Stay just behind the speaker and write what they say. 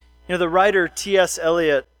The writer T.S.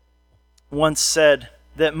 Eliot once said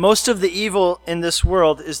that most of the evil in this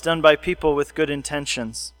world is done by people with good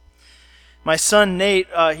intentions. My son Nate,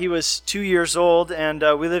 he was 2 years old, and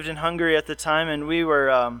we lived in Hungary at the time, and we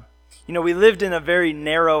were, we lived in a very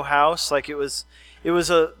narrow house. Like it was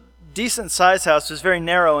a decent sized house. It was very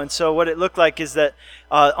narrow, and so what it looked like is that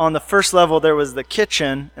on the first level there was the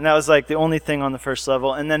kitchen, and that was like the only thing on the first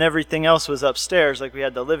level, and then everything else was upstairs. Like we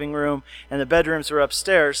had the living room, and the bedrooms were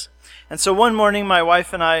upstairs. And so one morning my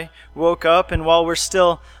wife and I woke up, and while we're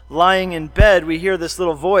still lying in bed, we hear this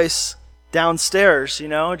little voice downstairs,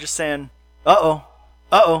 just saying, uh-oh,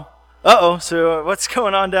 uh-oh, uh-oh. So what's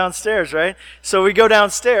going on downstairs, right? So we go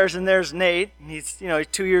downstairs, and there's Nate, and he's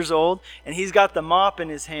 2 years old, and he's got the mop in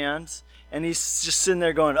his hands, and he's just sitting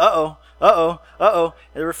there going, uh-oh, uh-oh, uh-oh.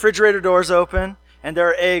 And the refrigerator door's open, and there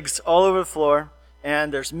are eggs all over the floor,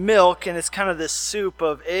 and there's milk, and it's kind of this soup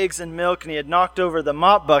of eggs and milk, and he had knocked over the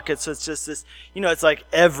mop bucket, so it's just this, it's like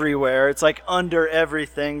everywhere. It's like under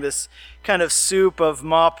everything, this kind of soup of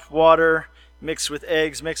mop water mixed with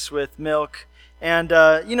eggs, mixed with milk. And,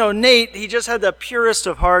 Nate, he just had the purest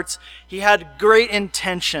of hearts. He had great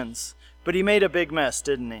intentions, but he made a big mess,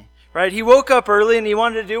 didn't he? Right? He woke up early and he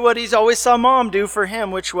wanted to do what he's always saw Mom do for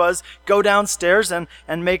him, which was go downstairs and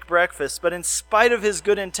make breakfast. But in spite of his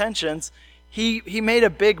good intentions, he made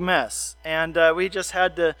a big mess. And we just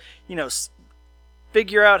had to,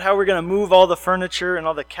 figure out how we're going to move all the furniture and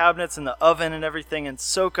all the cabinets and the oven and everything and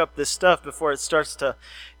soak up this stuff before it starts to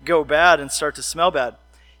go bad and start to smell bad.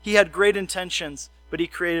 He had great intentions, but he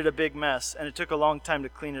created a big mess, and it took a long time to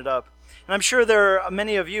clean it up. And I'm sure there are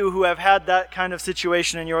many of you who have had that kind of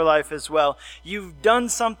situation in your life as well. You've done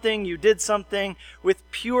something, you did something with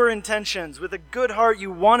pure intentions, with a good heart.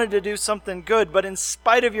 You wanted to do something good, but in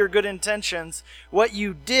spite of your good intentions, what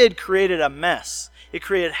you did created a mess. It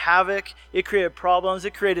created havoc, it created problems,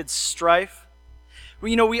 it created strife.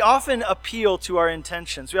 We often appeal to our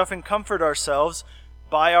intentions. We often comfort ourselves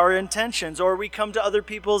by our intentions, or we come to other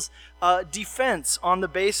people's defense on the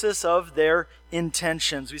basis of their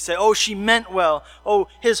intentions. We say, oh, she meant well. Oh,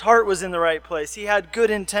 his heart was in the right place. He had good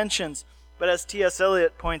intentions. But as T.S.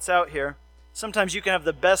 Eliot points out here, sometimes you can have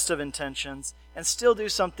the best of intentions and still do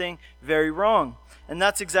something very wrong. And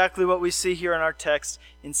that's exactly what we see here in our text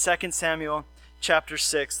in 2 Samuel chapter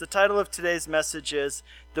 6. The title of today's message is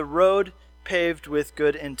The Road Paved with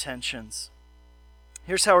Good Intentions.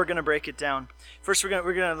 Here's how we're going to break it down. First, we're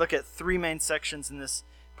going to look at three main sections in this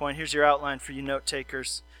point. Here's your outline for you note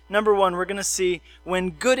takers. Number one, we're going to see when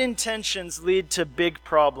good intentions lead to big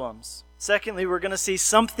problems. Secondly, we're going to see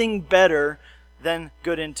something better than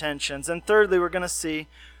good intentions. And thirdly, we're going to see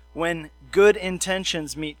when good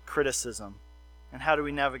intentions meet criticism. And how do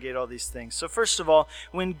we navigate all these things? So first of all,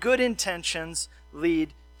 when good intentions lead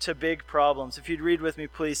to big problems. If you'd read with me,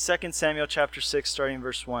 please, 2 Samuel chapter 6, starting in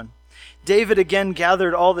verse 1. David again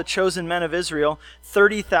gathered all the chosen men of Israel,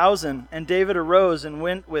 30,000, and David arose and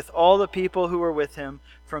went with all the people who were with him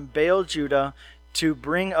from Baal Judah to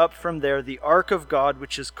bring up from there the ark of God,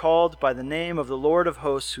 which is called by the name of the Lord of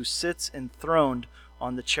hosts, who sits enthroned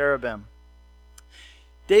on the cherubim.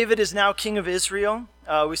 David is now king of Israel.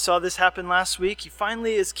 We saw this happen last week. He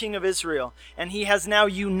finally is king of Israel, and he has now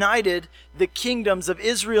united the kingdoms of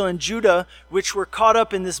Israel and Judah, which were caught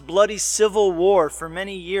up in this bloody civil war for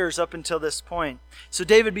many years up until this point. So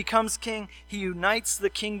David becomes king. He unites the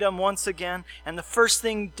kingdom once again, and the first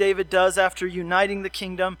thing David does after uniting the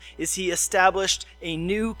kingdom is he established a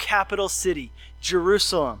new capital city,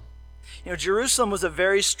 Jerusalem. Jerusalem was a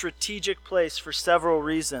very strategic place for several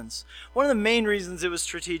reasons. One of the main reasons it was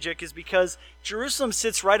strategic is because Jerusalem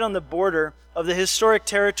sits right on the border of the historic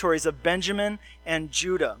territories of Benjamin and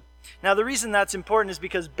Judah. Now, the reason that's important is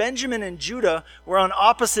because Benjamin and Judah were on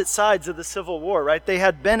opposite sides of the civil war, right? They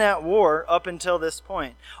had been at war up until this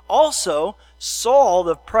point. Also, Saul,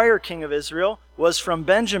 the prior king of Israel, was from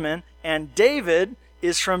Benjamin, and David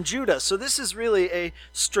is from Judah. So this is really a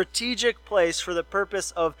strategic place for the purpose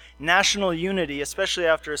of national unity, especially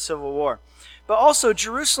after a civil war. But also,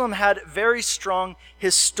 Jerusalem had very strong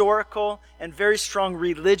historical and very strong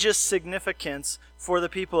religious significance for the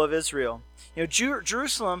people of Israel.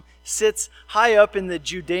 Jerusalem sits high up in the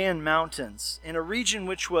Judean mountains, in a region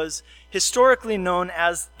which was historically known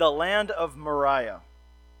as the land of Moriah.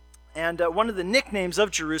 And one of the nicknames of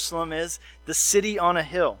Jerusalem is the city on a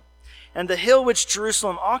hill. And the hill which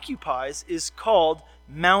Jerusalem occupies is called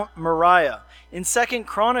Mount Moriah. In 2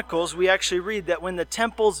 Chronicles, we actually read that when the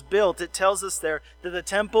temple's built, it tells us there that the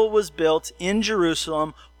temple was built in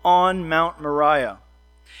Jerusalem on Mount Moriah.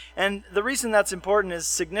 And the reason that's important is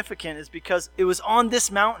significant is because it was on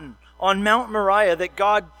this mountain, on Mount Moriah that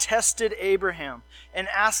God tested Abraham and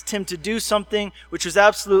asked him to do something which was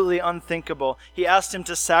absolutely unthinkable. He asked him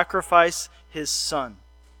to sacrifice his son.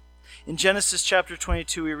 In Genesis chapter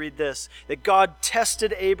 22, we read this, that God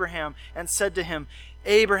tested Abraham and said to him,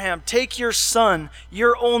 Abraham, take your son,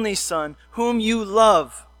 your only son, whom you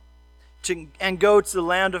love, and go to the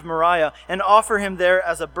land of Moriah and offer him there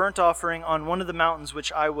as a burnt offering on one of the mountains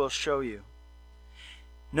which I will show you.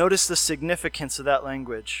 Notice the significance of that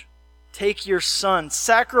language. Take your son,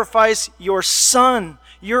 sacrifice your son,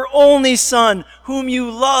 your only son, whom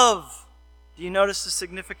you love. Do you notice the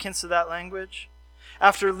significance of that language?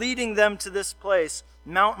 After leading them to this place,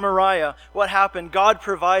 Mount Moriah, what happened? God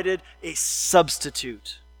provided a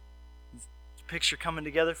substitute. Picture coming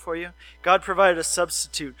together for you? God provided a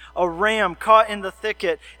substitute, a ram caught in the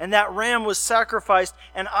thicket, and that ram was sacrificed,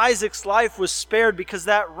 and Isaac's life was spared because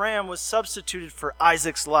that ram was substituted for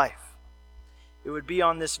Isaac's life. It would be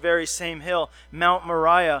on this very same hill, Mount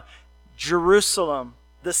Moriah, Jerusalem,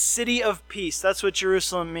 the city of peace. That's what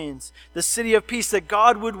Jerusalem means. The city of peace, that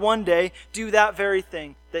God would one day do that very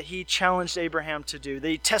thing that he challenged Abraham to do, that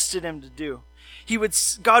he tested him to do.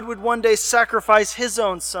 God would one day sacrifice his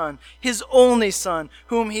own son, his only son,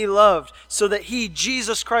 whom he loved, so that he,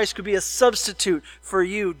 Jesus Christ, could be a substitute for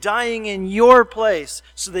you, dying in your place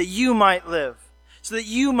so that you might live, so that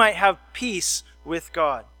you might have peace with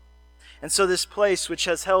God. And so this place, which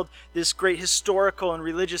has held this great historical and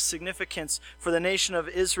religious significance for the nation of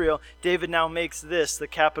Israel, David now makes this the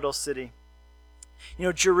capital city. You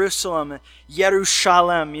know, Jerusalem,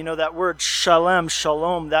 Yerushalem, you know that word shalem,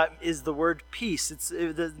 shalom, that is the word peace.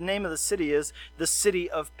 The name of the city is the city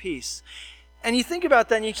of peace. And you think about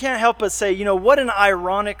that and you can't help but say, you know, what an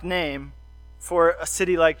ironic name for a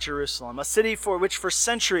city like Jerusalem, a city which for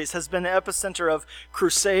centuries has been the epicenter of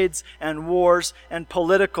crusades and wars and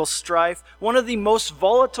political strife, one of the most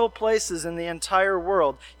volatile places in the entire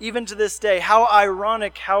world. Even to this day, how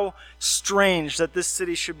ironic, how strange that this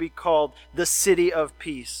city should be called the city of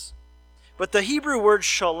peace. But the Hebrew word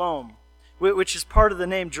shalom, which is part of the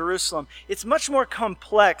name Jerusalem, it's much more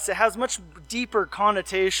complex. It has much deeper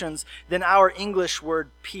connotations than our English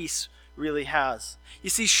word peace really has. You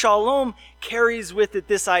see, shalom carries with it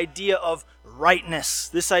this idea of rightness,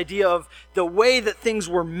 this idea of the way that things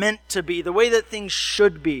were meant to be, the way that things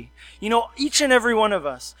should be. You know, each and every one of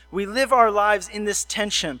us, we live our lives in this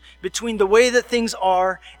tension between the way that things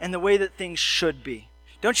are and the way that things should be.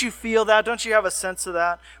 Don't you feel that? Don't you have a sense of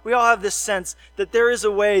that? We all have this sense that there is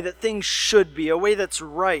a way that things should be, a way that's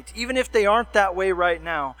right, even if they aren't that way right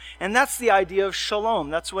now. And that's the idea of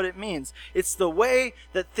shalom. That's what it means. It's the way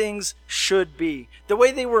that things should be, the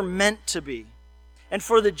way they were meant to be. And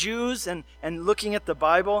for the Jews, and looking at the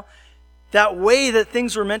Bible, that way that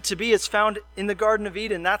things were meant to be is found in the Garden of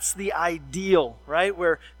Eden. That's the ideal, right?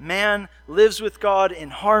 Where man lives with God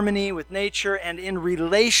in harmony with nature and in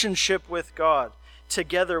relationship with God,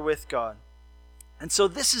 together with God. And so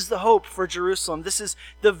this is the hope for Jerusalem. This is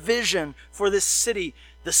the vision for this city,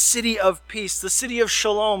 the city of peace, the city of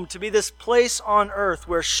shalom, to be this place on earth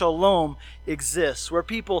where shalom exists, where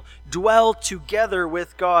people dwell together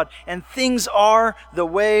with God, and things are the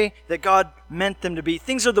way that God meant them to be.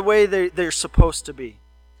 Things are the way they're supposed to be.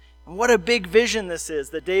 And what a big vision this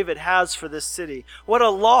is that David has for this city. What a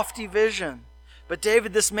lofty vision. But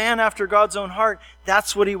David, this man after God's own heart,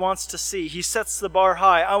 that's what he wants to see. He sets the bar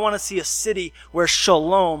high. I want to see a city where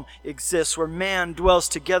shalom exists, where man dwells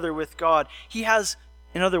together with God. He has,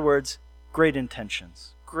 in other words, great intentions.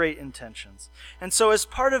 Great intentions. And so as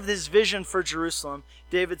part of this vision for Jerusalem,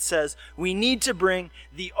 David says, we need to bring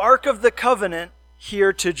the Ark of the Covenant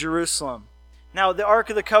here to Jerusalem. Now, the Ark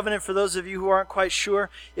of the Covenant, for those of you who aren't quite sure,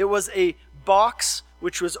 it was a box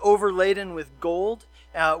which was overladen with gold,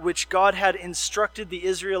 which God had instructed the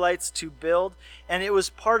Israelites to build, and it was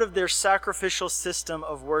part of their sacrificial system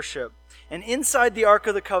of worship. And inside the Ark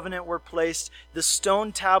of the Covenant were placed the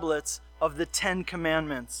stone tablets of the 10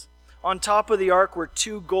 Commandments. On top of the ark were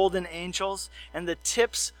 2 golden angels, and the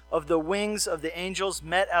tips of the wings of the angels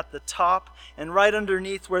met at the top, and right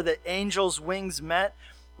underneath where the angels' wings met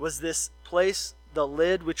was this place, the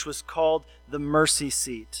lid, which was called the mercy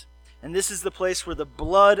seat. And this is the place where the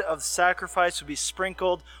blood of sacrifice would be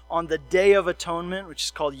sprinkled on the Day of Atonement, which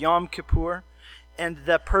is called Yom Kippur. And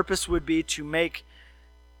the purpose would be to make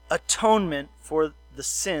atonement for the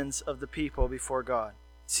sins of the people before God.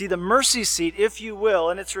 See, the mercy seat, if you will,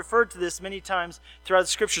 and it's referred to this many times throughout the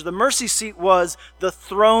Scriptures, the mercy seat was the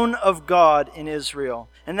throne of God in Israel.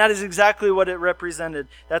 And that is exactly what it represented.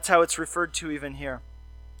 That's how it's referred to even here.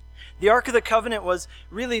 The Ark of the Covenant was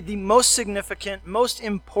really the most significant, most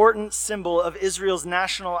important symbol of Israel's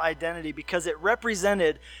national identity because it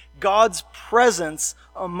represented God's presence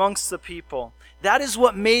amongst the people. That is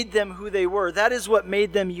what made them who they were. That is what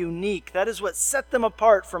made them unique. That is what set them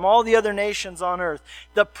apart from all the other nations on earth.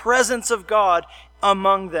 The presence of God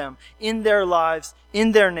among them, in their lives,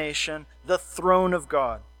 in their nation, the throne of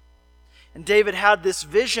God. And David had this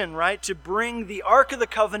vision, right, to bring the Ark of the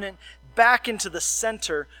Covenant back into the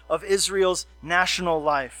center of Israel's national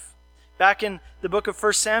life. Back in the book of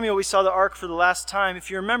 1 Samuel, we saw the Ark for the last time. If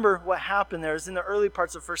you remember what happened there, is in the early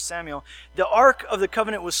parts of 1 Samuel. The Ark of the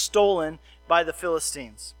Covenant was stolen by the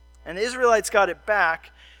Philistines. And the Israelites got it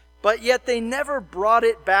back, but yet they never brought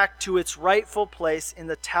it back to its rightful place in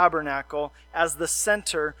the tabernacle as the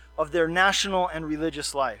center of their national and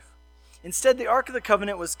religious life. Instead, the Ark of the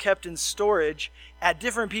Covenant was kept in storage at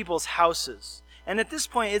different people's houses. And at this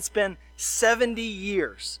point, it's been 70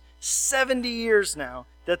 years now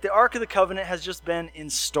that the Ark of the Covenant has just been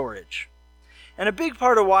in storage. And a big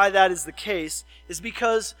part of why that is the case is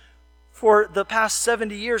because for the past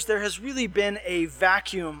 70 years, there has really been a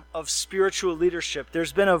vacuum of spiritual leadership.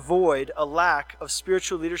 There's been a void, a lack of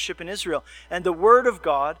spiritual leadership in Israel. And the Word of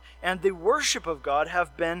God and the worship of God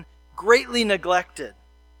have been greatly neglected.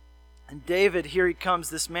 And David, here he comes,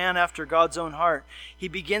 this man after God's own heart. He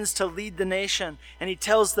begins to lead the nation, and he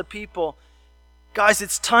tells the people, guys,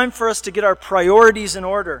 it's time for us to get our priorities in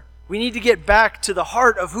order. We need to get back to the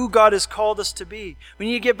heart of who God has called us to be. We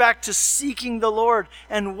need to get back to seeking the Lord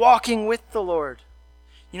and walking with the Lord.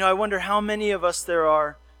 You know, I wonder how many of us there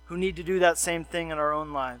are who need to do that same thing in our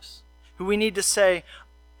own lives. Who we need to say,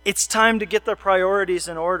 it's time to get the priorities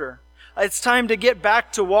in order. It's time to get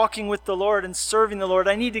back to walking with the Lord and serving the Lord.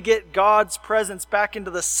 I need to get God's presence back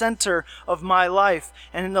into the center of my life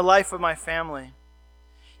and in the life of my family.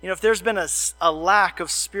 You know, if there's been a lack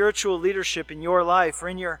of spiritual leadership in your life or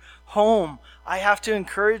in your home, I have to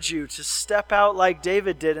encourage you to step out like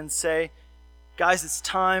David did and say, guys, it's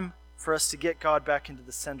time for us to get God back into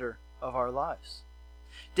the center of our lives.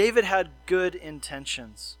 David had good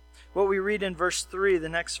intentions. What we read in verse 3, the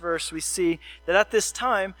next verse, we see that at this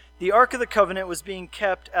time, the Ark of the Covenant was being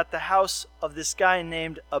kept at the house of this guy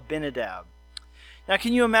named Abinadab. Now,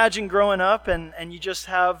 can you imagine growing up and you just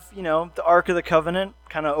have, you know, the Ark of the Covenant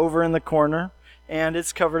kind of over in the corner and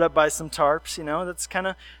it's covered up by some tarps, you know? That's kind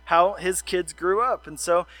of how his kids grew up. And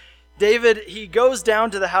so David, he goes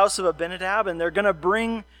down to the house of Abinadab and they're going to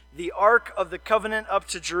bring the Ark of the Covenant up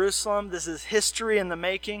to Jerusalem. This is history in the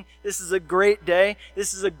making. This is a great day.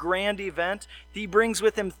 This is a grand event. He brings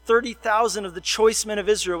with him 30,000 of the choice men of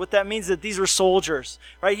Israel. What that means is that these were soldiers,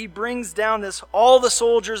 right? He brings down all the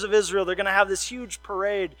soldiers of Israel. They're going to have this huge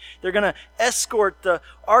parade. They're going to escort the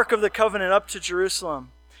Ark of the Covenant up to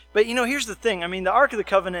Jerusalem. But you know, here's the thing. I mean, the Ark of the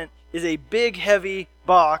Covenant is a big, heavy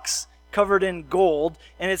box covered in gold,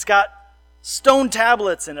 and it's got stone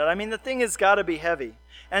tablets in it. I mean, the thing has got to be heavy.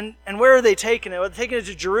 And where are they taking it? Well, they're taking it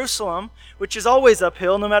to Jerusalem, which is always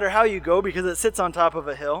uphill no matter how you go because it sits on top of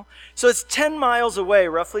a hill. So it's 10 miles away,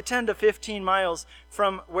 roughly 10 to 15 miles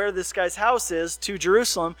from where this guy's house is to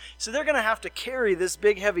Jerusalem. So they're going to have to carry this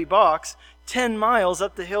big heavy box 10 miles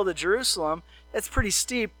up the hill to Jerusalem. That's pretty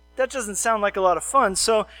steep. That doesn't sound like a lot of fun.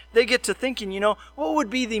 So they get to thinking, you know, what would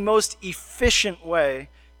be the most efficient way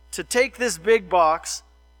to take this big box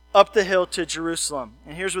up the hill to Jerusalem?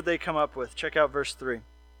 And here's what they come up with. Check out verse 3.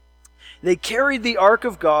 They carried the ark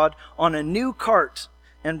of God on a new cart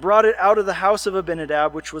and brought it out of the house of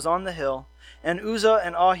Abinadab, which was on the hill. And Uzzah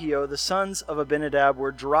and Ahio, the sons of Abinadab,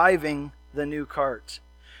 were driving the new cart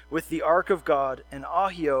with the ark of God, and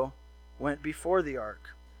Ahio went before the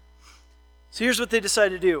ark. So here's what they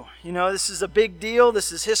decided to do. You know, this is a big deal.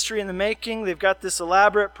 This is history in the making. They've got this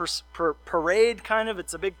elaborate parade, kind of.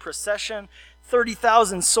 It's a big procession.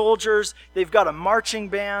 30,000 soldiers. They've got a marching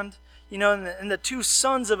band. You know, and the two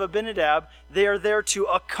sons of Abinadab, they are there to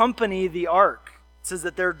accompany the ark. It says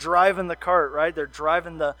that they're driving the cart, right? They're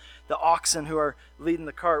driving the oxen who are leading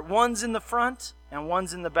the cart. One's in the front and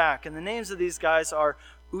one's in the back. And the names of these guys are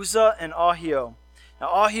Uzzah and Ahio. Now,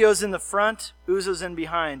 Ahio's in the front, Uzzah's in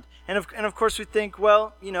behind. And of course we think,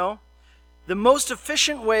 well, you know, the most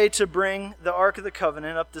efficient way to bring the Ark of the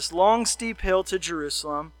Covenant up this long, steep hill to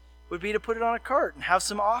Jerusalem would be to put it on a cart and have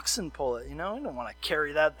some oxen pull it. You know, you don't want to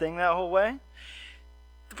carry that thing that whole way.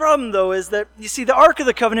 The problem, though, is that, you see, the Ark of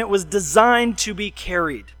the Covenant was designed to be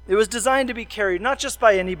carried. It was designed to be carried not just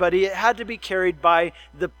by anybody, it had to be carried by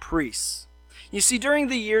the priests. You see, during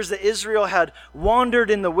the years that Israel had wandered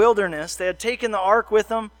in the wilderness, they had taken the ark with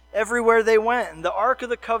them everywhere they went. And the Ark of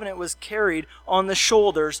the Covenant was carried on the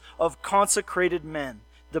shoulders of consecrated men,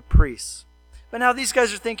 the priests. But now these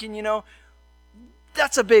guys are thinking,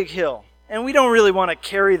 that's a big hill. And we don't really want to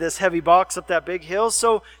carry this heavy box up that big hill,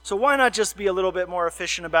 so why not just be a little bit more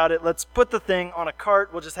efficient about it? Let's put the thing on a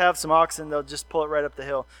cart. We'll just have some oxen. They'll just pull it right up the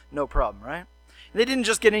hill. No problem, right? They didn't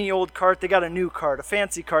just get any old cart. They got a new cart, a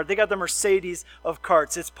fancy cart. They got the Mercedes of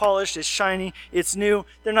carts. It's polished, it's shiny, it's new.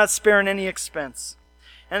 They're not sparing any expense.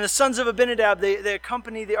 And the sons of Abinadab, they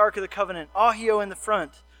accompany the Ark of the Covenant. Ahio in the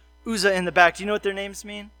front, Uzzah in the back. Do you know what their names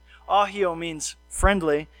mean? Ahio means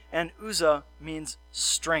friendly, and Uzzah means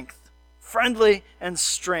strength. Friendly and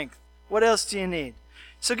strength. What else do you need?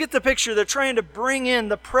 So get the picture. They're trying to bring in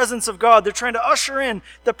the presence of God. They're trying to usher in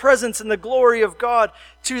the presence and the glory of God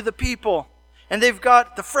to the people. And they've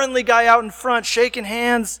got the friendly guy out in front, shaking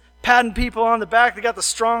hands, patting people on the back. They got the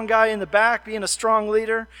strong guy in the back, being a strong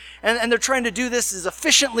leader. And they're trying to do this as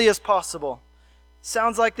efficiently as possible.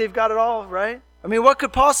 Sounds like they've got it all, right? I mean, what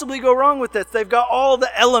could possibly go wrong with this? They've got all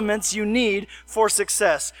the elements you need for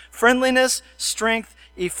success. Friendliness, strength,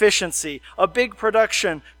 efficiency, a big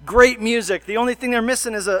production, great music. The only thing they're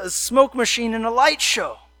missing is a smoke machine and a light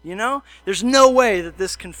show, There's no way that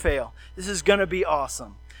this can fail. This is going to be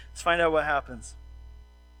awesome. Let's find out what happens.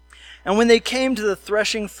 And when they came to the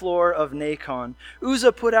threshing floor of Nacon,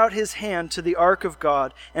 Uzzah put out his hand to the ark of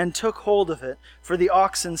God and took hold of it, for the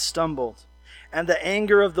oxen stumbled. And the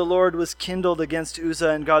anger of the Lord was kindled against Uzzah,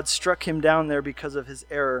 and God struck him down there because of his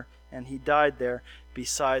error, and he died there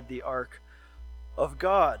beside the ark of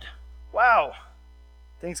God. Wow.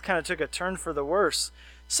 Things kind of took a turn for the worse.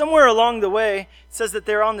 Somewhere along the way, it says that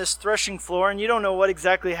they're on this threshing floor, and you don't know what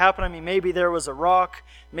exactly happened. I mean, maybe there was a rock,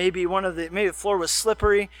 maybe the floor was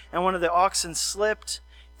slippery, and one of the oxen slipped.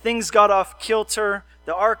 Things got off kilter.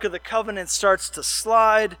 The Ark of the Covenant starts to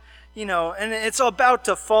slide, and it's about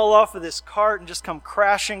to fall off of this cart and just come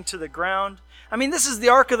crashing to the ground. I mean, this is the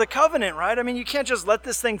Ark of the Covenant, right? I mean, you can't just let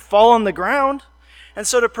this thing fall on the ground. And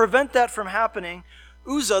so to prevent that from happening,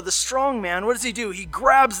 Uzzah, the strong man, what does he do? He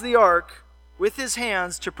grabs the ark with his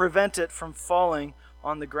hands to prevent it from falling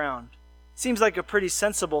on the ground. Seems like a pretty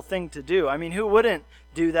sensible thing to do. I mean, who wouldn't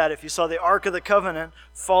do that if you saw the Ark of the Covenant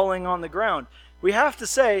falling on the ground? We have to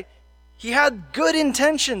say, he had good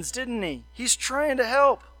intentions, didn't he? He's trying to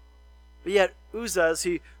help. But yet, Uzzah, as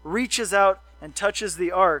he reaches out and touches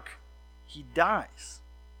the ark, he dies.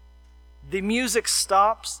 The music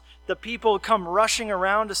stops. The people come rushing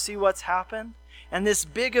around to see what's happened. And this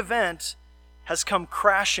big event has come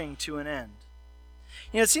crashing to an end.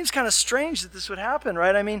 It seems kind of strange that this would happen,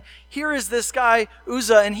 right? I mean, here is this guy,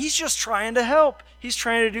 Uzzah, and he's just trying to help. He's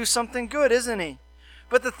trying to do something good, isn't he?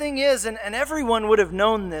 But the thing is, and everyone would have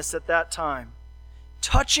known this at that time,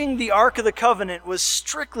 touching the Ark of the Covenant was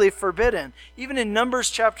strictly forbidden. Even in Numbers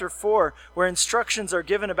chapter 4, where instructions are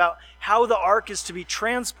given about how the ark is to be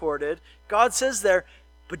transported, God says there,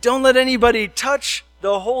 but don't let anybody touch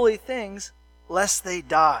the holy things lest they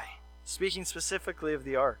die. Speaking specifically of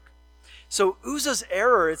the ark. So Uzzah's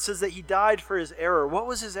error, it says that he died for his error. What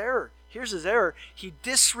was his error? Here's his error. He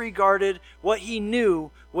disregarded what he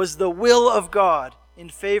knew was the will of God in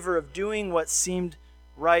favor of doing what seemed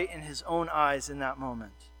right in his own eyes in that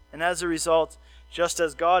moment. And as a result, just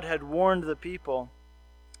as God had warned the people,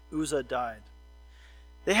 Uzzah died.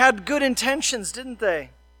 They had good intentions, didn't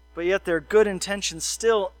they? But yet their good intentions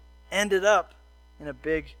still ended up in a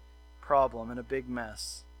big problem, in a big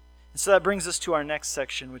mess. And so that brings us to our next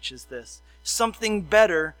section, which is this. Something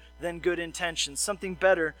better than good intentions. Something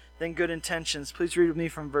better than good intentions. Please read with me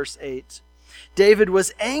from verse 8. David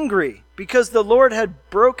was angry because the Lord had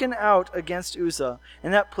broken out against Uzzah,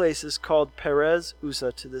 and that place is called Perez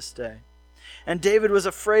Uzzah to this day. And David was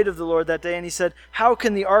afraid of the Lord that day, and he said, "How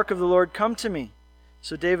can the ark of the Lord come to me?"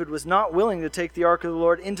 So David was not willing to take the ark of the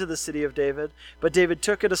Lord into the city of David, but David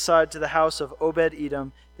took it aside to the house of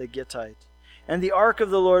Obed-Edom the Gittite. And the ark of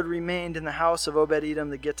the Lord remained in the house of Obed-Edom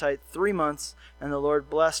the Gittite 3 months, and the Lord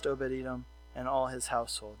blessed Obed-Edom and all his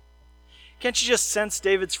household. Can't you just sense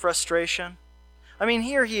David's frustration? I mean,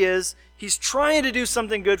 here he is. He's trying to do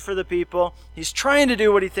something good for the people. He's trying to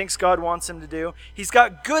do what he thinks God wants him to do. He's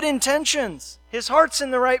got good intentions. His heart's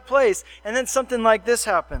in the right place. And then something like this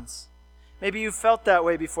happens. Maybe you've felt that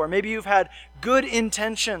way before. Maybe you've had good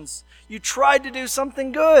intentions. You tried to do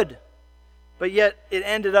something good, but yet it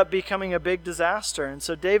ended up becoming a big disaster. And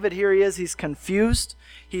so David, here he is. He's confused.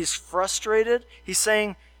 He's frustrated. He's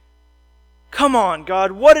saying, "Come on,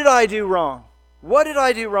 God, what did I do wrong? What did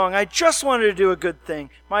I do wrong? I just wanted to do a good thing.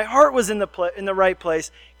 My heart was in the right place.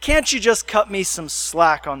 Can't you just cut me some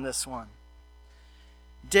slack on this one?"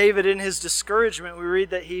 David, in his discouragement, we read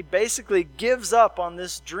that he basically gives up on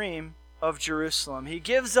this dream of Jerusalem. He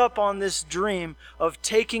gives up on this dream of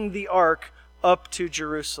taking the ark up to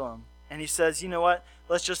Jerusalem. And he says, you know what?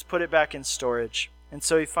 Let's just put it back in storage. And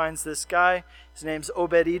so he finds this guy. His name's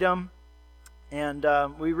Obed-Edom. And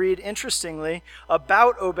we read, interestingly,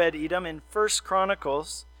 about Obed-Edom in 1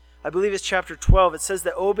 Chronicles. I believe it's chapter 12. It says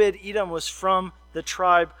that Obed-Edom was from the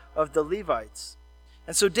tribe of the Levites.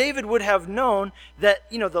 And so David would have known that,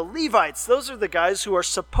 the Levites, those are the guys who are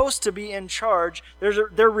supposed to be in charge.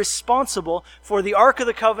 They're responsible for the Ark of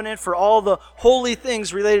the Covenant, for all the holy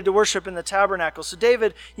things related to worship in the tabernacle. So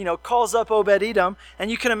David, calls up Obed-Edom, and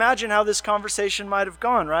you can imagine how this conversation might have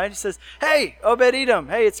gone, right? He says, hey, Obed-Edom,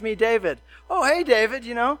 hey, it's me, David. Oh, hey, David,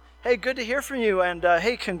 hey, good to hear from you, and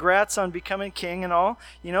hey, congrats on becoming king and all,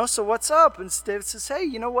 so what's up? And David says, hey,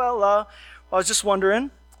 I was just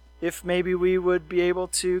wondering if maybe we would be able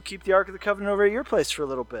to keep the Ark of the Covenant over at your place for a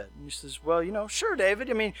little bit. And he says, well, sure, David.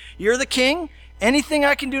 You're the king. Anything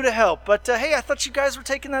I can do to help. But, hey, I thought you guys were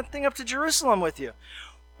taking that thing up to Jerusalem with you.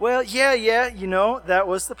 Well, yeah, that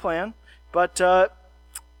was the plan. But,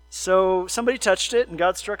 so somebody touched it, and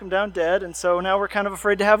God struck him down dead, and so now we're kind of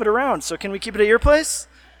afraid to have it around. So can we keep it at your place?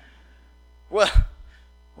 Well,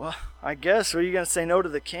 I guess. Are you going to say no to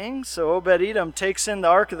the king? So Obed-Edom takes in the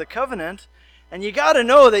Ark of the Covenant. And you got to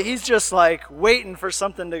know that he's just like waiting for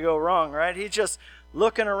something to go wrong, right? He's just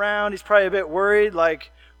looking around. He's probably a bit worried, like,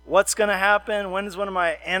 what's going to happen? When is one of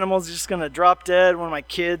my animals just going to drop dead? One of my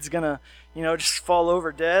kids going to, just fall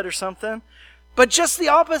over dead or something? But just the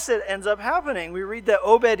opposite ends up happening. We read that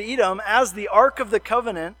Obed-Edom, as the Ark of the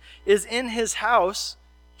Covenant is in his house,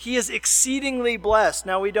 he is exceedingly blessed.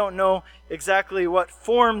 Now, we don't know exactly what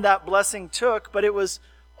form that blessing took, but it was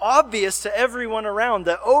obvious to everyone around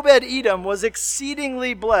that Obed-Edom was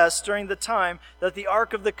exceedingly blessed during the time that the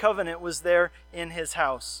Ark of the Covenant was there in his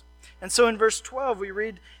house. And so in verse 12, we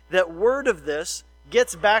read that word of this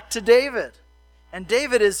gets back to David. And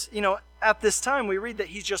David is, at this time, we read that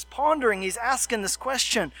he's just pondering, he's asking this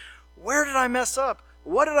question, where did I mess up?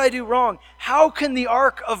 What did I do wrong? How can the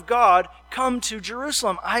Ark of God come to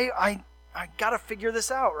Jerusalem? I got to figure this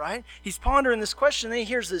out, right? He's pondering this question, and then he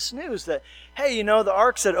hears this news that, hey, the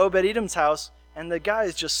Ark's at Obed-Edom's house, and the guy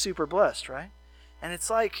is just super blessed, right? And it's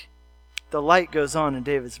like the light goes on in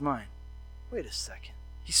David's mind. Wait a second.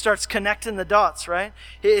 He starts connecting the dots, right?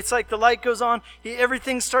 It's like the light goes on,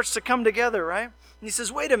 everything starts to come together, right? And he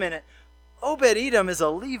says, wait a minute, Obed-Edom is a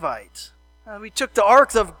Levite. We took the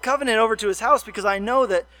Ark of the Covenant over to his house because I know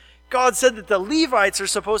that God said that the Levites are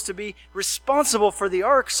supposed to be responsible for the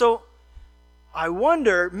Ark, so I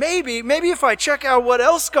wonder, maybe if I check out what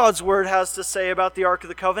else God's Word has to say about the Ark of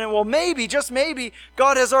the Covenant, well, maybe, just maybe,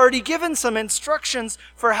 God has already given some instructions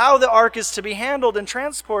for how the Ark is to be handled and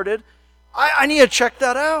transported. I need to check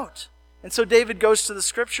that out. And so David goes to the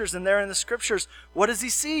Scriptures, and there in the Scriptures, what does he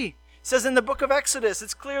see? It says in the book of Exodus,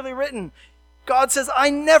 it's clearly written, God says,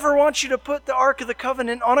 I never want you to put the Ark of the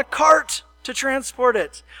Covenant on a cart to transport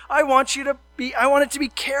it. I want it to be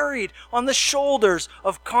carried on the shoulders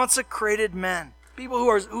of consecrated men, people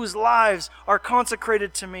whose lives are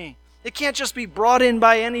consecrated to me. It can't just be brought in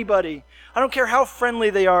by anybody. I don't care how friendly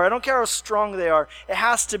they are. I don't care how strong they are. It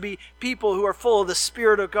has to be people who are full of the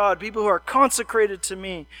Spirit of God, people who are consecrated to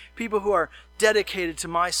me, people who are dedicated to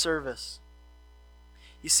my service.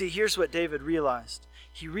 You see, here's what David realized.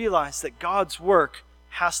 He realized that God's work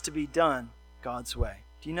has to be done God's way.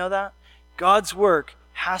 Do you know that? God's work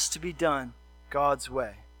has to be done God's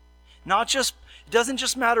way. It doesn't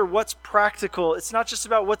just matter what's practical. It's not just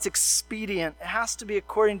about what's expedient. It has to be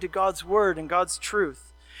according to God's word and God's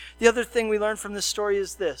truth. The other thing we learn from this story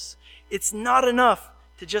is this. It's not enough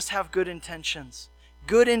to just have good intentions.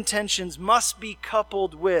 Good intentions must be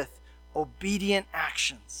coupled with obedient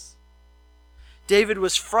actions. David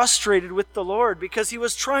was frustrated with the Lord because he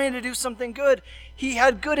was trying to do something good. He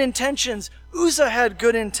had good intentions. Uzzah had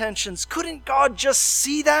good intentions. Couldn't God just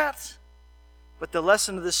see that? But the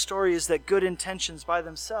lesson of this story is that good intentions by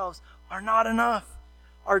themselves are not enough.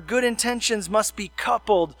 Our good intentions must be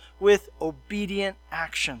coupled with obedient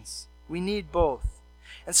actions. We need both.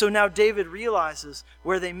 And so now David realizes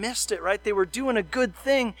where they missed it, right? They were doing a good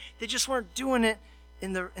thing. They just weren't doing it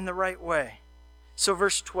in the right way. So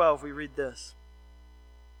verse 12, we read this.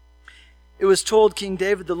 It was told King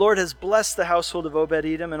David, the Lord has blessed the household of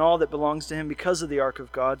Obed-Edom and all that belongs to him because of the ark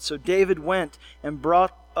of God. So David went and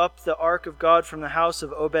brought up the ark of God from the house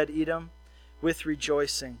of Obed-Edom with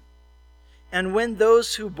rejoicing. And when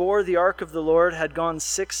those who bore the ark of the Lord had gone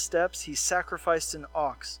 6 steps, he sacrificed an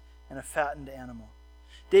ox and a fattened animal.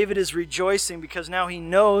 David is rejoicing because now he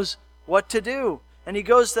knows what to do. And he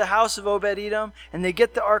goes to the house of Obed-Edom, and they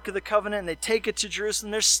get the Ark of the Covenant, and they take it to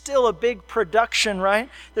Jerusalem. There's still a big production, right?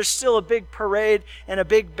 There's still a big parade and a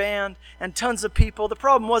big band and tons of people. The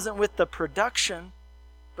problem wasn't with the production,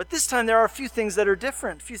 But this time there are a few things that are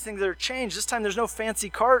different, a few things that are changed. This time there's no fancy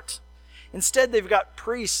cart. Instead, they've got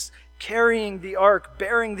priests carrying the ark,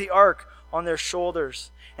 bearing the ark on their shoulders.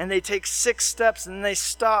 And they take 6 steps and then they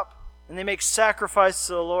stop and they make sacrifice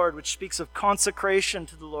to the Lord, which speaks of consecration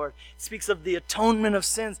to the Lord. It speaks of the atonement of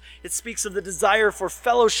sins. It speaks of the desire for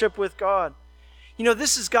fellowship with God. You know,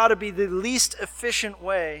 this has got to be the least efficient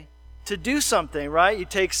way to do something, right? You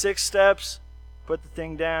take 6 steps, put the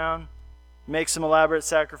thing down, make some elaborate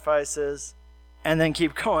sacrifices, and then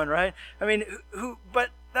keep going, right? I mean, but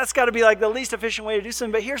that's got to be like the least efficient way to do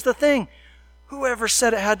something. But here's the thing. Whoever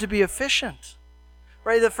said it had to be efficient?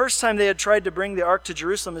 Right? The first time they had tried to bring the ark to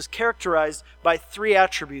Jerusalem is characterized by 3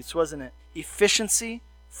 attributes, wasn't it? Efficiency,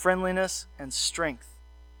 friendliness, and strength.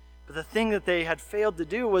 But the thing that they had failed to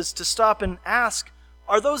do was to stop and ask,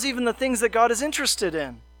 are those even the things that God is interested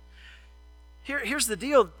in? Here's the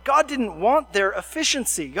deal. God didn't want their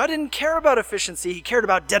efficiency. God didn't care about efficiency. He cared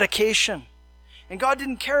about dedication. And God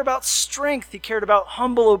didn't care about strength. He cared about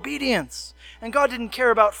humble obedience. And God didn't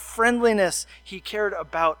care about friendliness. He cared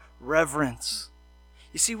about reverence.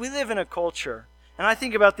 You see, we live in a culture, and I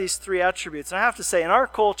think about these 3 attributes, and I have to say, in our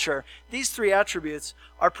culture, these 3 attributes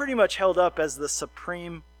are pretty much held up as the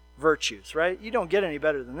supreme virtues, right? You don't get any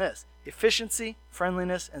better than this. Efficiency,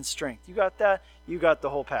 friendliness, and strength. You got that? You got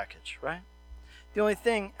the whole package, right? The only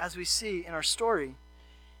thing, as we see in our story,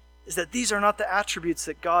 is that these are not the attributes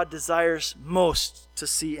that God desires most to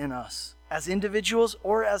see in us, as individuals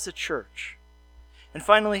or as a church. And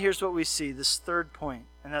finally, here's what we see, this third point,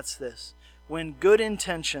 and that's this. When good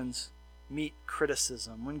intentions meet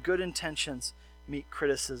criticism. When good intentions meet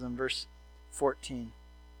criticism. Verse 14.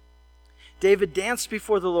 David danced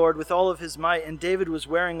before the Lord with all of his might, and David was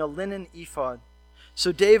wearing a linen ephod.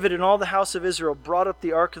 So David and all the house of Israel brought up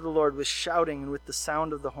the ark of the Lord with shouting and with the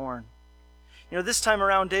sound of the horn. You know, this time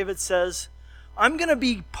around, David says, I'm going to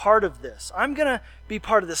be part of this. I'm going to be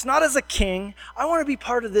part of this. Not as a king. I want to be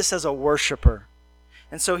part of this as a worshiper.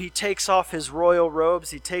 And so he takes off his royal robes,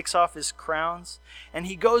 he takes off his crowns, and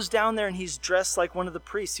he goes down there and he's dressed like one of the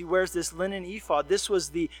priests. He wears this linen ephod. This was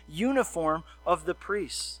the uniform of the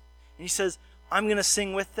priests. And he says, I'm going to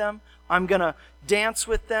sing with them. I'm going to dance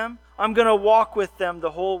with them. I'm going to walk with them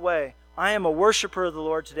the whole way. I am a worshiper of the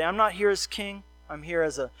Lord today. I'm not here as king. I'm here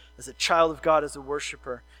as a child of God, as a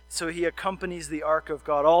worshiper. So he accompanies the ark of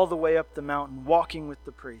God all the way up the mountain, walking with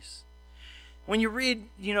the priests. When you read,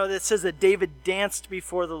 that says that David danced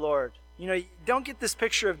before the Lord. You don't get this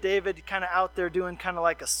picture of David kind of out there doing kind of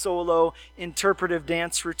like a solo interpretive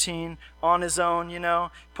dance routine on his own,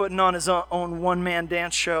 putting on his own one-man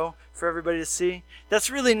dance show for everybody to see.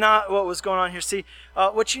 That's really not what was going on here. See,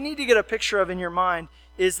 what you need to get a picture of in your mind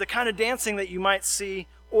is the kind of dancing that you might see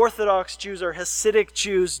Orthodox Jews or Hasidic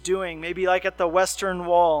Jews doing, maybe like at the Western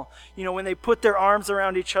Wall. When they put their arms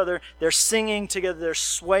around each other, they're singing together, they're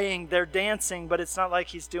swaying, they're dancing, but it's not like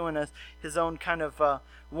he's doing his own kind of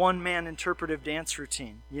one-man interpretive dance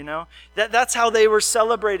routine, That's how they were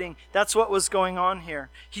celebrating. That's what was going on here.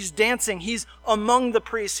 He's dancing. He's among the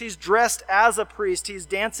priests. He's dressed as a priest. He's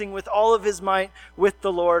dancing with all of his might with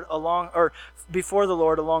the Lord before the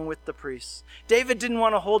Lord along with the priests. David didn't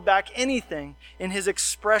want to hold back anything in his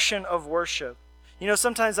expression of worship.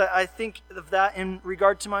 Sometimes I think of that in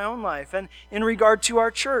regard to my own life and in regard to our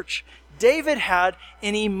church. David had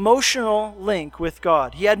an emotional link with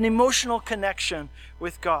God. He had an emotional connection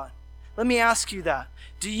with God. Let me ask you that.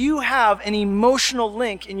 Do you have an emotional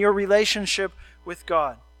link in your relationship with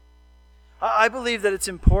God? I believe that it's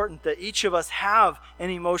important that each of us have an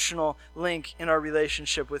emotional link in our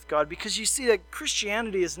relationship with God, because you see that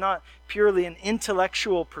Christianity is not purely an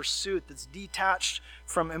intellectual pursuit that's detached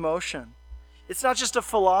from emotion. It's not just a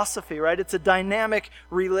philosophy, right? It's a dynamic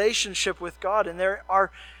relationship with God, and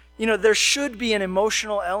there should be an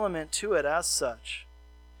emotional element to it as such.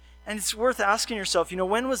 And it's worth asking yourself,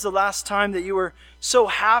 when was the last time that you were so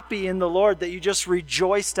happy in the Lord that you just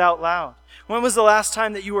rejoiced out loud? When was the last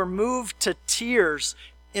time that you were moved to tears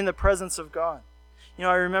in the presence of God?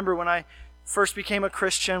 I remember when I first became a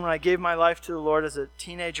Christian, when I gave my life to the Lord as a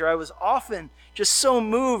teenager, I was often just so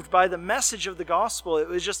moved by the message of the gospel. It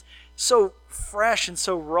was just so fresh and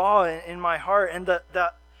so raw in my heart. And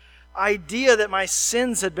the idea that my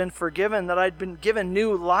sins had been forgiven, that I'd been given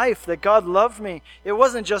new life, that God loved me. It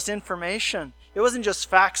wasn't just information. It wasn't just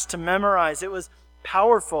facts to memorize. It was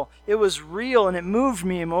powerful. It was real, and it moved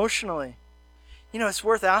me emotionally. It's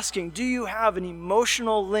worth asking, do you have an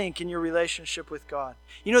emotional link in your relationship with God?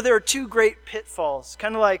 There are 2 great pitfalls,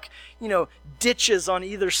 kind of like, ditches on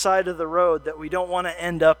either side of the road that we don't want to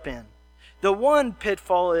end up in. The one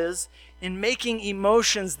pitfall is in making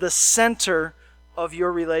emotions the center of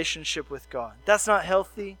your relationship with God. That's not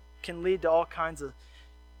healthy, can lead to all kinds of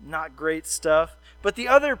not great stuff. But the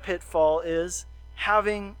other pitfall is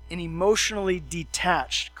having an emotionally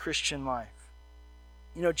detached Christian life.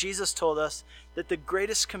 You know, Jesus told us that the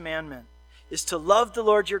greatest commandment is to love the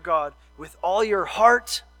Lord your God with all your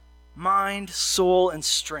heart, mind, soul, and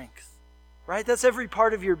strength. Right? That's every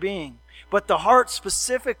part of your being. But the heart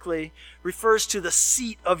specifically refers to the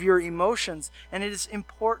seat of your emotions, and it is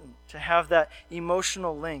important to have that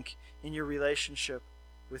emotional link in your relationship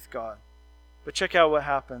with God. But check out what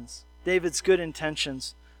happens. David's good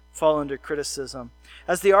intentions fall under criticism.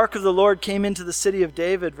 As the ark of the Lord came into the city of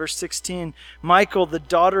David, verse 16, Michal, the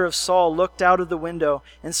daughter of Saul, looked out of the window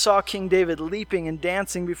and saw King David leaping and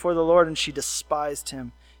dancing before the Lord, and she despised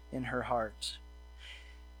him in her heart.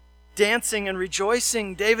 Dancing and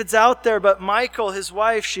rejoicing, David's out there, but Michal, his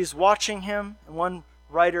wife, she's watching him. And one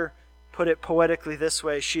writer put it poetically this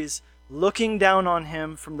way: she's looking down on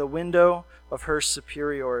him from the window of her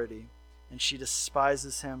superiority, and she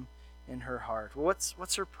despises him in her heart. Well,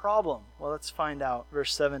 what's her problem? Well, let's find out.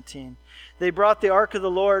 Verse 17. They brought the ark of the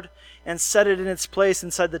Lord and set it in its place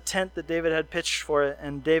inside the tent that David had pitched for it,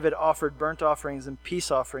 and David offered burnt offerings and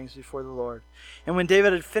peace offerings before the Lord. And when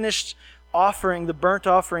David had finished offering the burnt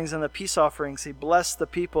offerings and the peace offerings, he blessed the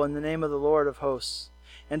people in the name of the Lord of hosts,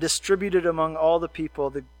 and distributed among all the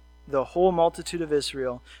people, the whole multitude of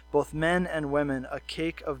Israel, both men and women, a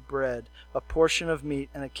cake of bread, a portion of meat,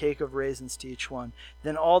 and a cake of raisins to each one.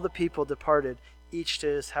 Then all the people departed, each to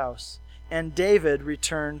his house. And David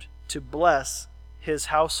returned to bless his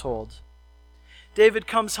household. David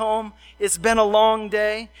comes home. It's been a long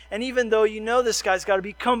day. And even though you know this guy's got to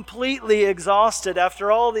be completely exhausted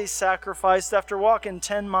after all these sacrifices, after walking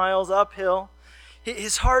 10 miles uphill,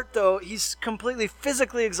 his heart, though, he's completely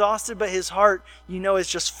physically exhausted, but his heart, you know, is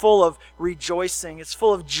just full of rejoicing. It's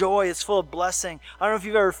full of joy. It's full of blessing. I don't know if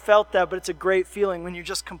you've ever felt that, but it's a great feeling when you're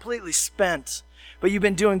just completely spent. But you've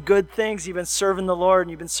been doing good things. You've been serving the Lord,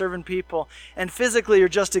 and you've been serving people. And physically, you're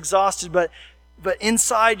just exhausted, but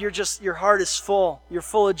inside, your heart is full. You're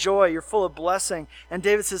full of joy. You're full of blessing. And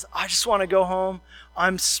David says, I just want to go home.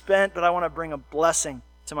 I'm spent, but I want to bring a blessing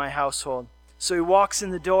to my household. So he walks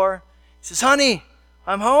in the door. He says, honey,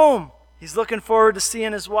 I'm home. He's looking forward to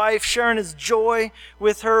seeing his wife, sharing his joy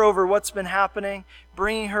with her over what's been happening,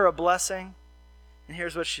 bringing her a blessing. And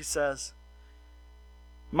here's what she says.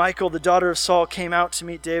 Michal, the daughter of Saul, came out to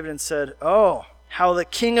meet David and said, oh, how the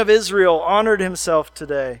king of Israel honored himself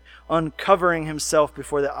today, uncovering himself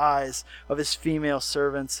before the eyes of his female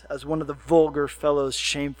servants, as one of the vulgar fellows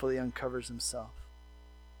shamefully uncovers himself.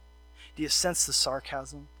 Do you sense the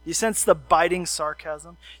sarcasm? Do you sense the biting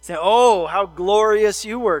sarcasm? Saying, oh, how glorious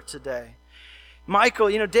you were today. Michal,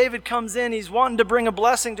 David comes in, he's wanting to bring a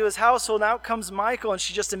blessing to his household, and out comes Michal, and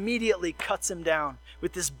she just immediately cuts him down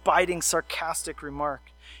with this biting, sarcastic remark.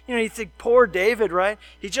 You think, poor David, right?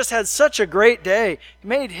 He just had such a great day. He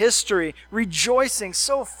made history, rejoicing,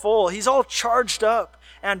 so full. He's all charged up.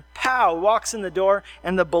 And pow, walks in the door,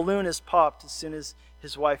 and the balloon is popped as soon as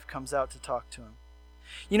his wife comes out to talk to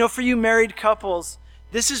him. For you married couples,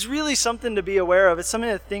 this is really something to be aware of. It's something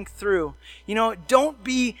to think through. Don't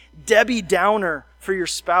be Debbie Downer for your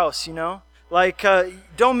spouse,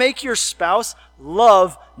 don't make your spouse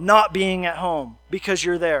love not being at home because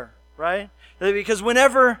you're there, right? Because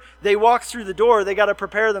whenever they walk through the door, they got to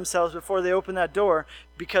prepare themselves before they open that door,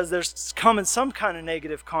 because there's coming some kind of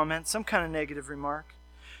negative comment, some kind of negative remark.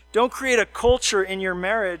 Don't create a culture in your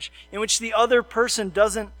marriage in which the other person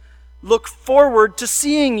doesn't look forward to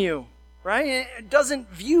seeing you, right? It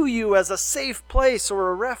doesn't view you as a safe place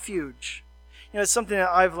or a refuge. It's something that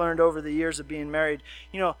I've learned over the years of being married.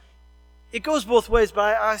 It goes both ways,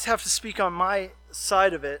 but I have to speak on my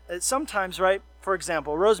side of it. Sometimes, right? For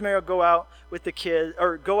example, Rosemary will go out with the kids,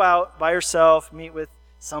 or go out by herself, meet with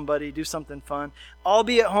somebody, do something fun. I'll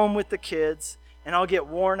be at home with the kids, and I'll get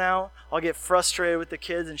worn out. I'll get frustrated with the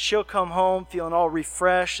kids, and she'll come home feeling all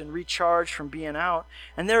refreshed and recharged from being out.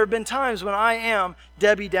 And there have been times when I am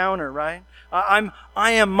Debbie Downer, right? I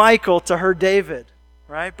am Michal to her David,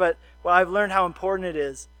 right? But I've learned how important it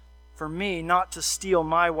is for me not to steal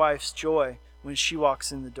my wife's joy when she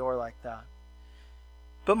walks in the door like that.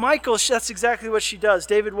 But Michal, that's exactly what she does.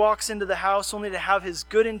 David walks into the house only to have his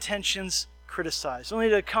good intentions criticized, only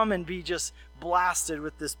to come and be just blasted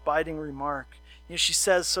with this biting remark. She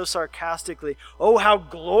says so sarcastically, oh, how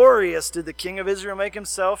glorious did the king of Israel make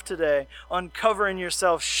himself today, uncovering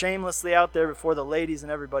yourself shamelessly out there before the ladies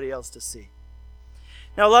and everybody else to see.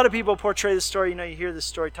 Now, a lot of people portray the story, you hear this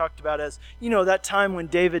story talked about as, that time when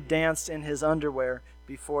David danced in his underwear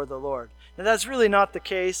before the Lord. Now, that's really not the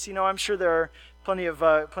case. I'm sure there are plenty of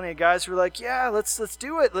guys who are like, yeah, let's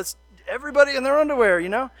do it. Let's everybody in their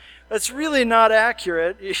underwear, That's really not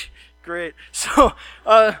accurate. Great. So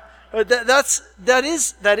that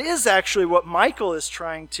is actually what Michal is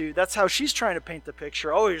trying to. That's how she's trying to paint the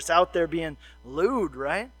picture. Oh, he's out there being lewd,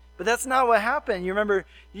 right? But that's not what happened. You remember,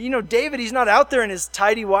 David, he's not out there in his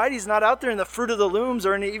tidy-whitie. He's not out there in the fruit of the looms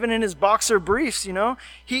or even in his boxer briefs,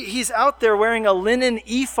 He's out there wearing a linen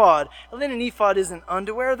ephod. A linen ephod isn't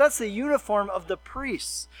underwear. That's the uniform of the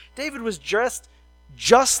priests. David was dressed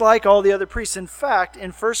just like all the other priests. In fact,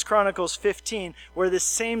 in 1 Chronicles 15, where this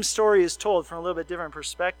same story is told from a little bit different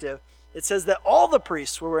perspective, it says that all the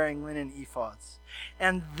priests were wearing linen ephods.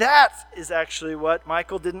 And that is actually what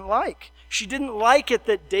Michal didn't like. She didn't like it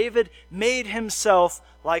that David made himself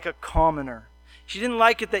like a commoner. She didn't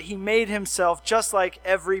like it that he made himself just like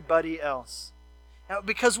everybody else. Now,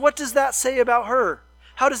 because what does that say about her?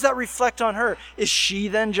 How does that reflect on her? Is she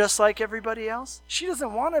then just like everybody else? She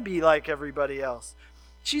doesn't want to be like everybody else.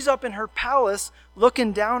 She's up in her palace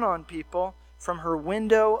looking down on people from her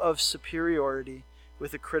window of superiority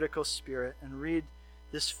with a critical spirit. And read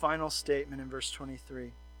this final statement in verse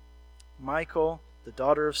 23. Michal, the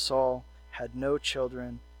daughter of Saul, had no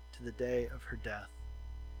children to the day of her death.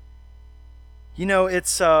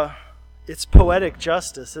 It's poetic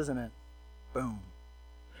justice, isn't it? Boom.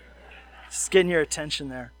 Just getting your attention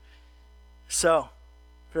there. So,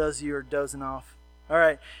 for those of you who are dozing off. All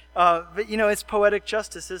right. But it's poetic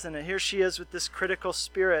justice, isn't it? Here she is with this critical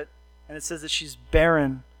spirit, and it says that she's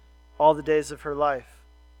barren all the days of her life.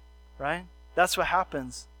 Right? That's what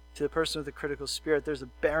happens to the person with a critical spirit. There's a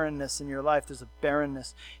barrenness in your life. There's a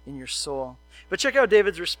barrenness in your soul. But check out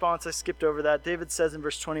David's response. I skipped over that. David says in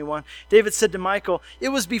verse 21, David said to Michal, "It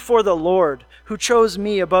was before the Lord who chose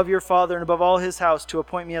me above your father and above all his house to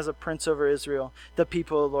appoint me as a prince over Israel, the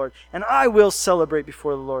people of the Lord. And I will celebrate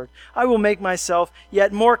before the Lord. I will make myself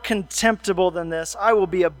yet more contemptible than this. I will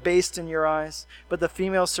be abased in your eyes. But the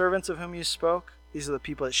female servants of whom you spoke," these are the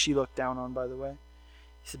people that she looked down on, by the way.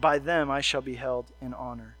 He said, "By them I shall be held in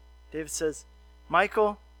honor." David says,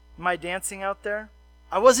 Michal, am I dancing out there?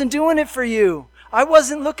 I wasn't doing it for you. I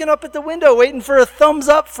wasn't looking up at the window waiting for a thumbs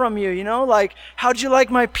up from you, like, how'd you like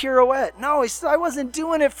my pirouette? No, he said, I wasn't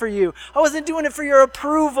doing it for you. I wasn't doing it for your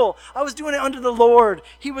approval. I was doing it unto the Lord.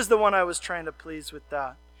 He was the one I was trying to please with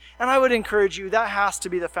that. And I would encourage you, that has to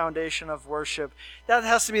be the foundation of worship. That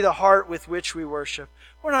has to be the heart with which we worship.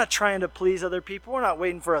 We're not trying to please other people. We're not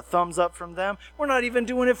waiting for a thumbs up from them. We're not even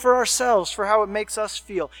doing it for ourselves, for how it makes us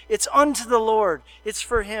feel. It's unto the Lord. It's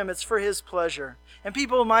for Him. It's for His pleasure. And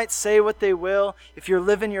people might say what they will. If you're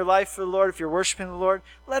living your life for the Lord, if you're worshiping the Lord,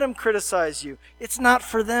 let them criticize you. It's not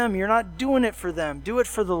for them. You're not doing it for them. Do it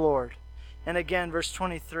for the Lord. And again, verse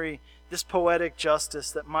 23, this poetic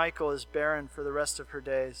justice that Michal is barren for the rest of her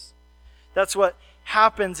days. That's what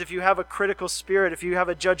happens if you have a critical spirit, if you have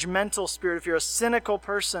a judgmental spirit, if you're a cynical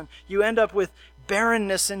person. You end up with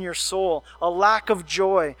barrenness in your soul, a lack of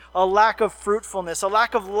joy, a lack of fruitfulness, a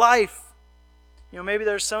lack of life. Maybe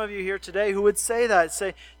there's some of you here today who would say that.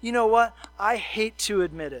 Say, you know what? I hate to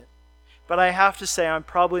admit it, but I have to say I'm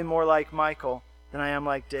probably more like Michal than I am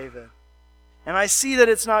like David. And I see that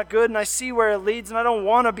it's not good, and I see where it leads, and I don't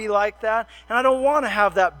want to be like that, and I don't want to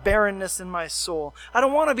have that barrenness in my soul. I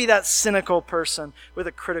don't want to be that cynical person with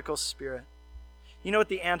a critical spirit. You know what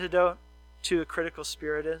the antidote to a critical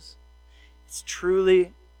spirit is? It's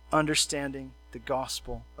truly understanding the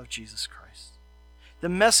gospel of Jesus Christ. The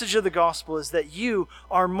message of the gospel is that you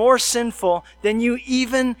are more sinful than you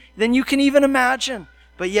can even imagine,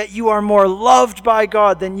 but yet you are more loved by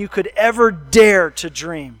God than you could ever dare to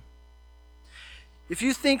dream. If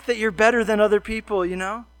you think that you're better than other people,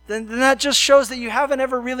 then that just shows that you haven't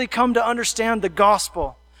ever really come to understand the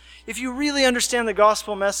gospel. If you really understand the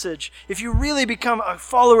gospel message, if you really become a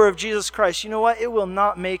follower of Jesus Christ, you know what? It will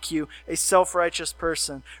not make you a self-righteous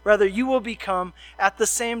person. Rather, you will become, at the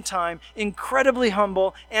same time, incredibly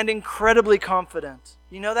humble and incredibly confident.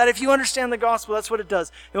 You know that? If you understand the gospel, that's what it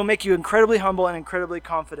does. It will make you incredibly humble and incredibly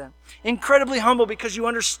confident. Incredibly humble because you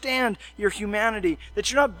understand your humanity,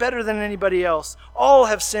 that you're not better than anybody else. All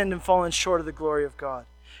have sinned and fallen short of the glory of God.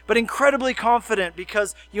 But incredibly confident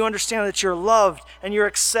because you understand that you're loved and you're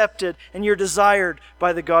accepted and you're desired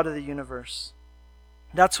by the God of the universe.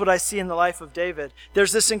 That's what I see in the life of David.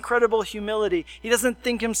 There's this incredible humility. He doesn't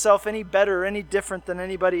think himself any better or any different than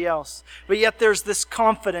anybody else. But yet there's this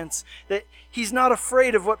confidence that he's not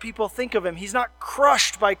afraid of what people think of him. He's not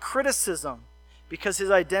crushed by criticism because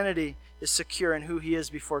his identity is secure in who he is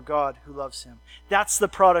before God who loves him. That's the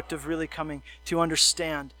product of really coming to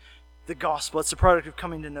understand the gospel. It's the product of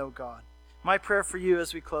coming to know God. My prayer for you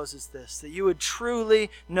as we close is this, that you would truly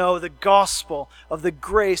know the gospel of the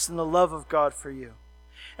grace and the love of God for you.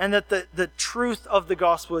 And that the truth of the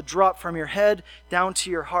gospel would drop from your head down to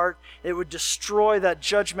your heart. It would destroy that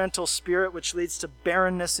judgmental spirit which leads to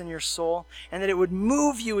barrenness in your soul. And that it would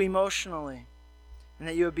move you emotionally. And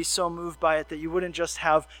that you would be so moved by it that you wouldn't just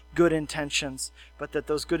have good intentions, but that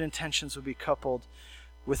those good intentions would be coupled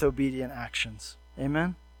with obedient actions.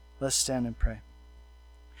 Amen? Let's stand and pray.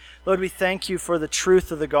 Lord, we thank you for the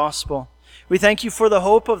truth of the gospel. We thank you for the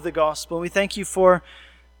hope of the gospel. We thank you for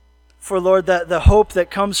Lord, that the hope that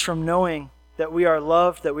comes from knowing that we are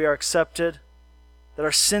loved, that we are accepted, that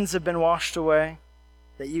our sins have been washed away,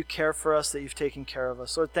 that you care for us, that you've taken care of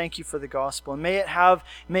us. Lord, thank you for the gospel. And may it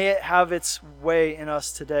have its way in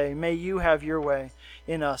us today. May you have your way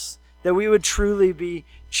in us, that we would truly be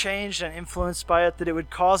changed and influenced by it, that it would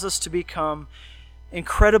cause us to become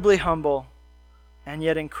incredibly humble and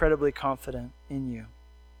yet incredibly confident in you.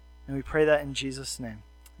 And we pray that in Jesus' name.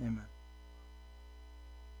 Amen.